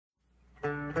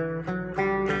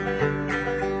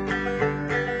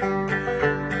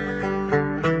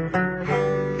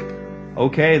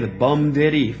Okay, the Bum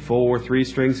Ditty for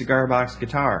 3-string cigar box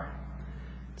guitar.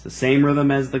 It's the same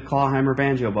rhythm as the Clawhammer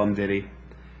banjo Bum Ditty,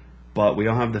 but we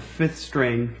don't have the 5th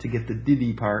string to get the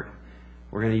ditty part.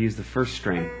 We're going to use the 1st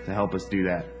string to help us do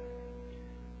that.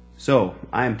 So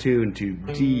I am tuned to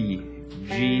D,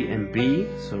 G, and B,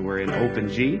 so we're in open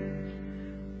G.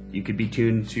 You could be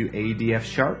tuned to A, D, F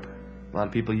sharp. A lot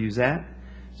of people use that,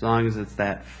 as long as it's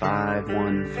that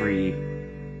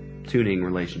 5-1-3 tuning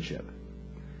relationship.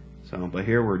 So, but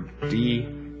here we're D,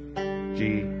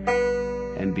 G,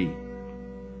 and B.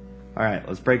 Alright,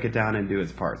 let's break it down and do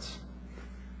its parts.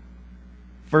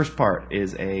 First part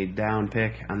is a down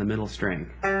pick on the middle string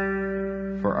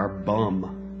for our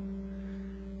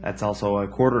bum. That's also a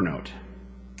quarter note.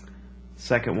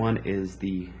 Second one is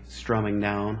the strumming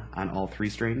down on all 3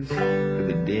 strings for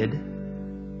the did,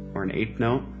 or an 8th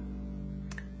note.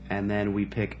 And then we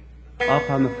pick up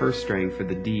on the 1st string for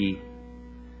the D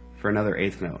for another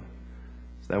 8th note.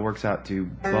 So that works out to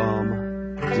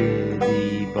bum,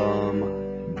 diddy,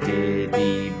 bum,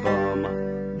 diddy,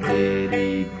 bum,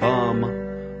 diddy, bum,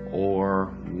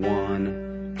 or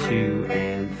 1, 2,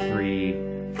 and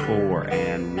 3, 4,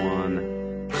 and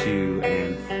 1, 2,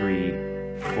 and 3,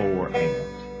 4, and.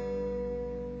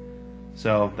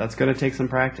 So that's going to take some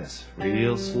practice.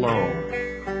 Real slow.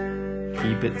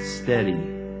 Keep it steady.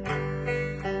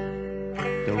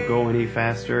 Don't go any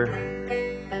faster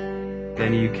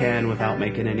than you can without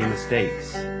making any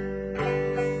mistakes.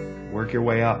 Work your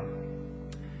way up.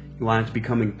 You want it to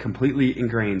become completely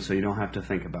ingrained so you don't have to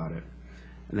think about it.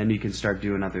 And then you can start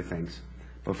doing other things.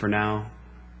 But for now,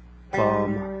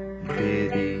 bum,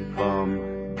 diddy,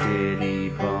 bum, diddy,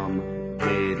 bum,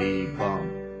 diddy,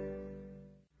 bum.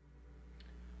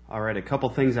 Alright, a couple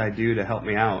things I do to help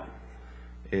me out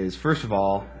is, first of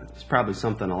all, it's probably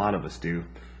something a lot of us do,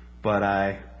 but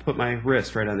I put my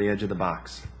wrist right on the edge of the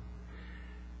box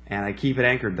and I keep it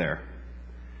anchored there.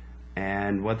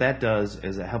 And what that does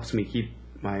is it helps me keep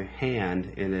my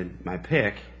hand my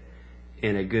pick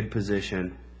in a good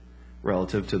position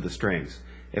relative to the strings.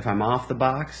 If I'm off the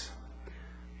box,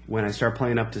 when I start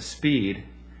playing up to speed,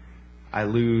 I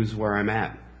lose where I'm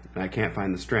at and I can't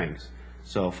find the strings.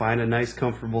 So find a nice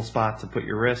comfortable spot to put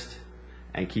your wrist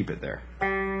and keep it there.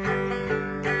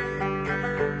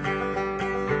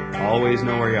 Always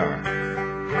know where you are.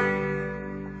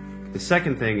 The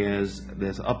second thing is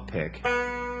this up pick.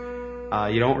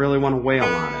 You don't really want to wail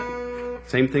on it.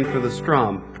 Same thing for the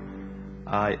strum.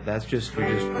 That's just, you're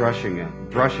just brushing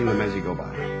them as you go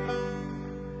by.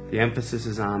 The emphasis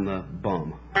is on the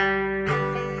bum.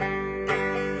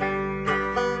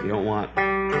 You don't want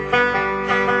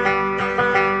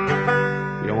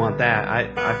that.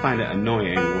 I find it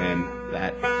annoying when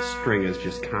that string is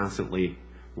just constantly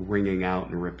ringing out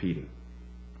and repeating.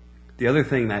 The other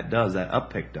thing that up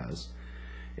pick does,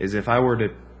 is if I were to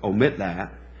omit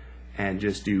that and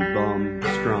just do bum,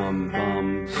 strum,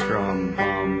 bum, strum,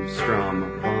 bum,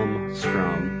 strum, bum,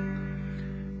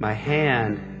 strum, my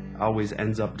hand always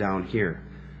ends up down here.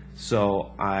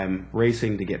 So I'm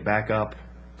racing to get back up,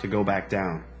 to go back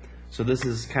down. So this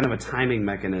is kind of a timing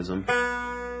mechanism,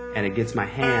 and it gets my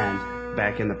hand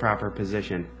back in the proper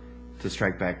position to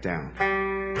strike back down.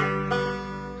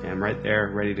 And I'm right there,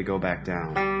 ready to go back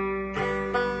down.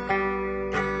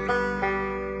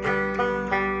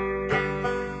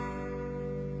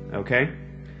 Okay?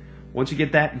 Once you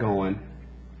get that going,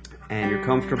 and you're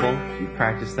comfortable, you've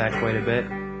practiced that quite a bit,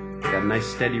 got a nice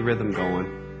steady rhythm going,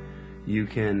 you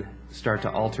can start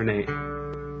to alternate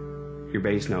your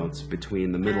bass notes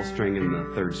between the middle string and the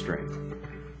 3rd string.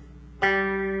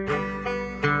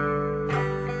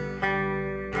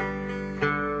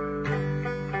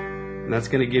 And that's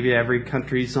going to give you every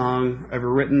country song ever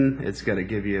written. It's going to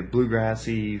give you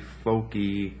bluegrassy,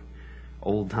 folky,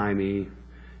 old-timey.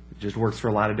 It just works for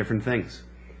a lot of different things.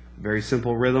 Very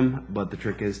simple rhythm, but the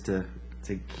trick is to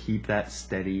keep that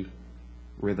steady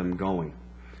rhythm going.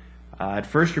 At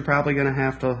first you're probably going to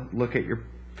have to look at your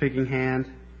picking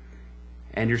hand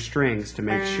and your strings to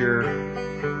make sure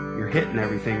you're hitting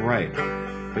everything right.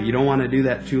 But you don't want to do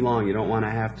that too long. You don't want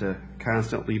to have to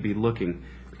constantly be looking,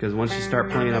 because once you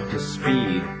start playing up to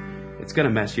speed, it's going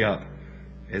to mess you up.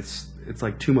 It's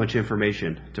like too much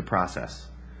information to process.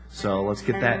 So let's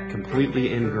get that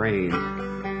completely ingrained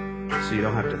so you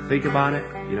don't have to think about it,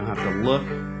 you don't have to look,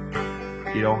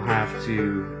 you don't have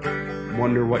to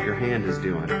wonder what your hand is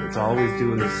doing. It's always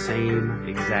doing the same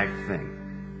exact thing.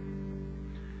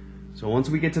 So once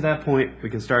we get to that point, we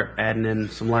can start adding in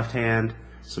some left hand,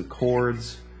 some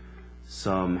chords,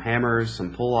 some hammers,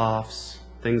 some pull-offs,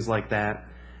 things like that,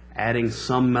 adding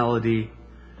some melody,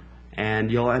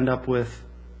 and you'll end up with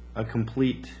a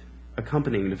complete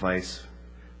accompanying device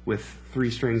with 3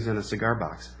 strings in a cigar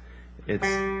box. It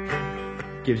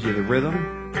gives you the rhythm,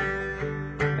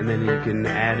 and then you can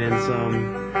add in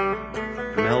some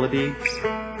melody,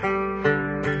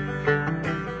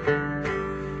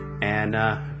 and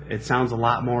it sounds a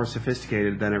lot more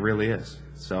sophisticated than it really is.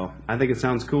 So I think it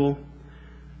sounds cool.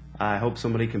 I hope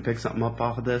somebody can pick something up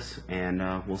off of this, and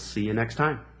we'll see you next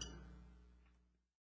time.